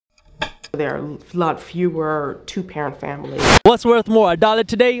There are a lot fewer two-parent families. What's worth more, $1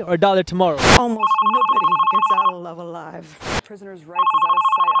 today or $1 tomorrow? Almost nobody gets out of love alive. Prisoners' rights is out of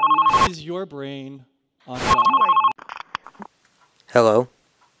sight, out of mind. Is your brain on God? Hello.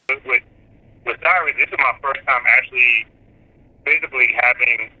 With Cyrus, this is my first time actually visibly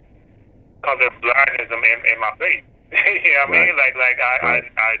having color blindness in my face. You know what I mean?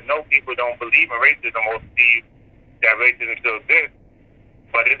 I know people don't believe in racism or believe that racism still exists,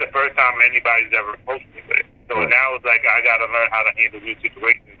 but it's the first time anybody's ever approached me with it. So now it's like I got to learn how to handle new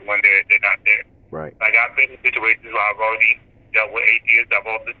situations when they're not there. Right. Like I've been in situations where I've already dealt with atheists. I've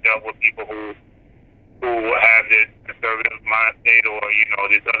also dealt with people who have this conservative mind state or,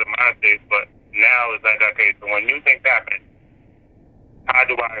 this other mind state. But now it's like, okay, so when new things happen, how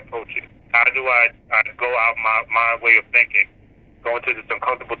do I approach it? How do I go out my way of thinking, go into this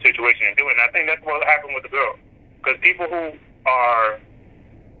uncomfortable situation and do it? And I think that's what happened with the girl. Because people who are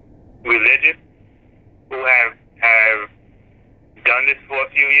religious, who have done this for a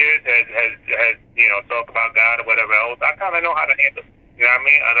few years, has talk about God or whatever else, I kind of know how to handle it. You know what I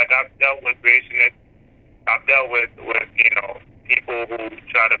mean? Like I've dealt with creationists. I've dealt with people who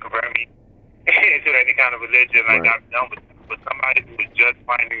try to convert me into any kind of religion. Like I've dealt with somebody who is just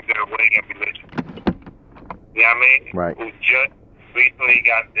finding their way in religion. You know what I mean? Right. Who just recently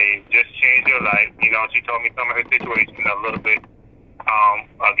got saved, just changed her life. She told me some of her situation a little bit.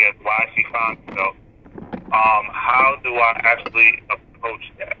 I guess why she found herself. How do I actually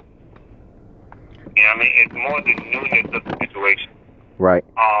approach that? You know what I mean? It's more the newness of the situation. Right.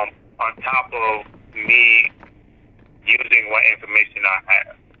 On top of me using what information I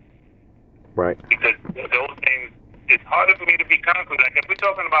have. Right. Because those things, it's harder for me to be concrete. Like if we're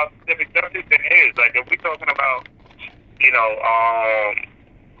talking about specific subjects, then it is. Like if we're talking about,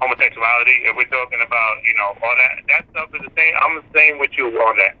 homosexuality, if we're talking about, all that stuff is the same. I'm the same with you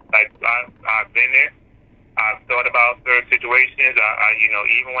on that. Like I've been there. I've thought about certain situations. I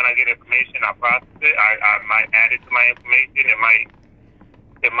even when I get information, I process it. I might add it to my information.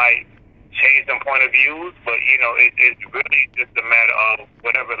 It might change some point of views, but it's really just a matter of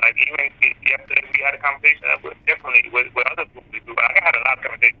whatever. Like even yesterday, we had a conversation differently with other people. I had a lot of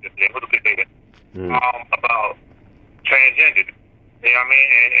conversations yesterday, a little bit later, about transgender. You know what I mean?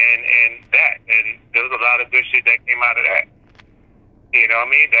 And there was a lot of good shit that came out of that. You know what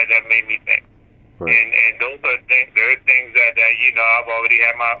I mean? That made me think. Right. And those are things. There are things that I've already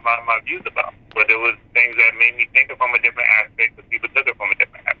had my views about, but there was things that made me think it from a different aspect, but people took it from a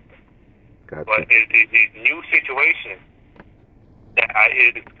different aspect. Gotcha. But it's these new situations that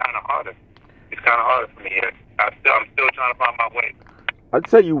it's kind of harder. It's kind of harder for me. I'm still trying to find my way. I'll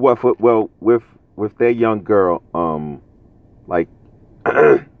tell you what. With that young girl, like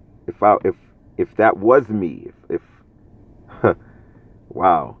if that was me, if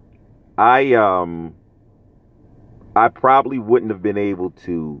wow. I probably wouldn't have been able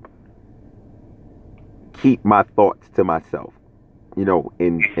to keep my thoughts to myself,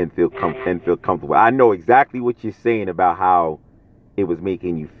 and feel comfortable. I know exactly what you're saying about how it was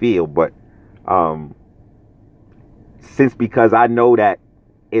making you feel, but because I know that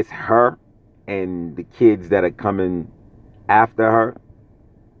it's her and the kids that are coming after her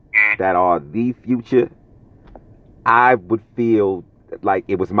that are the future, I would feel like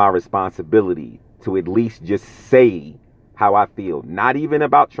it was my responsibility to at least just say how I feel. Not even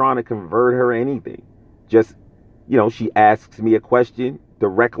about trying to convert her or anything. Just, she asks me a question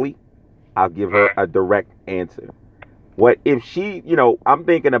directly, I'll give her a direct answer. What if she, I'm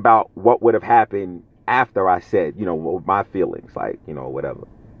thinking about what would have happened after I said, my feelings, like, whatever.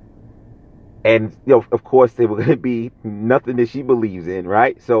 And, of course, they were going to be nothing that she believes in,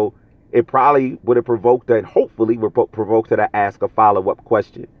 right? So it probably would have provoked her, and hopefully would provoked her to ask a follow-up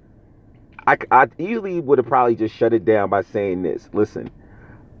question. I easily would have probably just shut it down by saying this. Listen,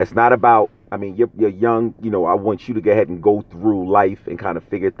 it's not about, you're young, I want you to go ahead and go through life and kind of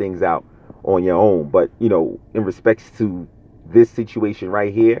figure things out on your own. But, in respects to this situation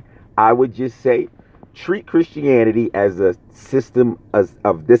right here, I would just say treat Christianity as a system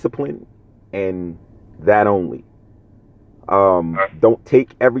of discipline, and that only. Don't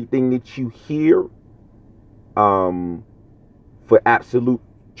take everything that you hear for absolute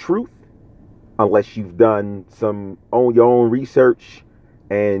truth, unless you've done your own research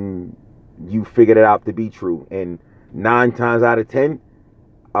and you figured it out to be true. And 9 times out of 10,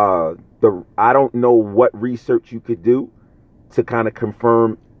 I don't know what research you could do to kind of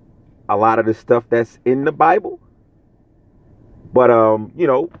confirm a lot of the stuff that's in the Bible. But,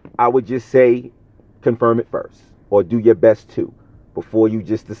 I would just say confirm it first, or do your best to, before you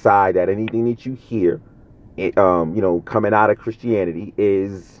just decide that anything that you hear coming out of Christianity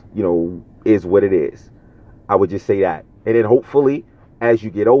is what it is. I would just say that. And then hopefully, as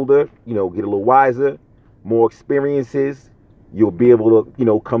you get older, get a little wiser, more experiences, you'll be able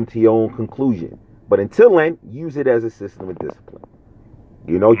to, come to your own conclusion. But until then, use it as a system of discipline.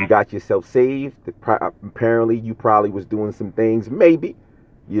 You got yourself saved. Apparently, you probably was doing some things, maybe,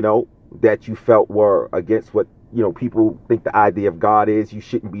 that you felt were against what, people think the idea of God is. You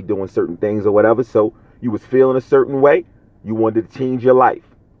shouldn't be doing certain things or whatever. So you was feeling a certain way. You wanted to change your life.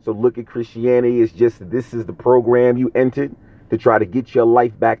 So look at Christianity as just, this is the program you entered to try to get your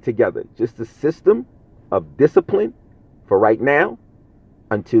life back together. Just a system of discipline for right now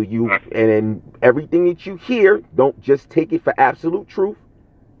until and then everything that you hear, don't just take it for absolute truth.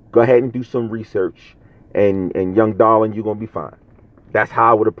 Go ahead and do some research, and young darling, you're going to be fine. That's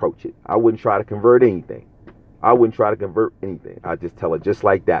how I would approach it. I wouldn't try to convert anything. I just tell her just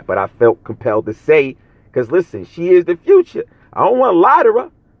like that. But I felt compelled to say, because listen, she is the future. I don't want to lie to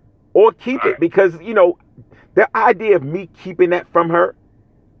her or keep it, because, the idea of me keeping that from her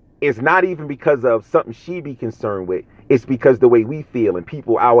is not even because of something she be concerned with. It's because the way we feel and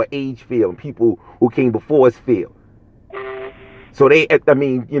people our age feel and people who came before us feel. So the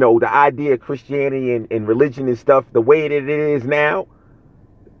idea of Christianity and religion and stuff, the way that it is now,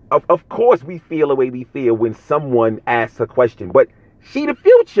 of course we feel the way we feel when someone asks a question. But she the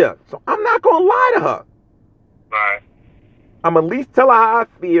future, so I'm not going to lie to her. Right. I'm at least tell her how I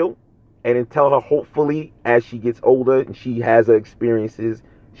feel, and then tell her hopefully as she gets older and she has her experiences,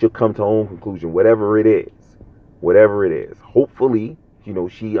 she'll come to her own conclusion, whatever it is. Hopefully,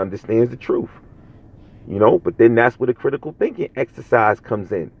 she understands the truth. But then that's where the critical thinking exercise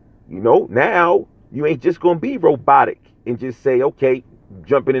comes in. Now you ain't just going to be robotic and just say, okay,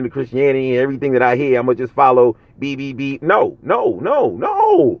 jumping into Christianity and everything that I hear, I'm going to just follow BBB. No.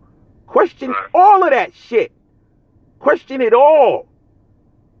 Question all of that shit. Question it all.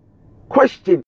 Question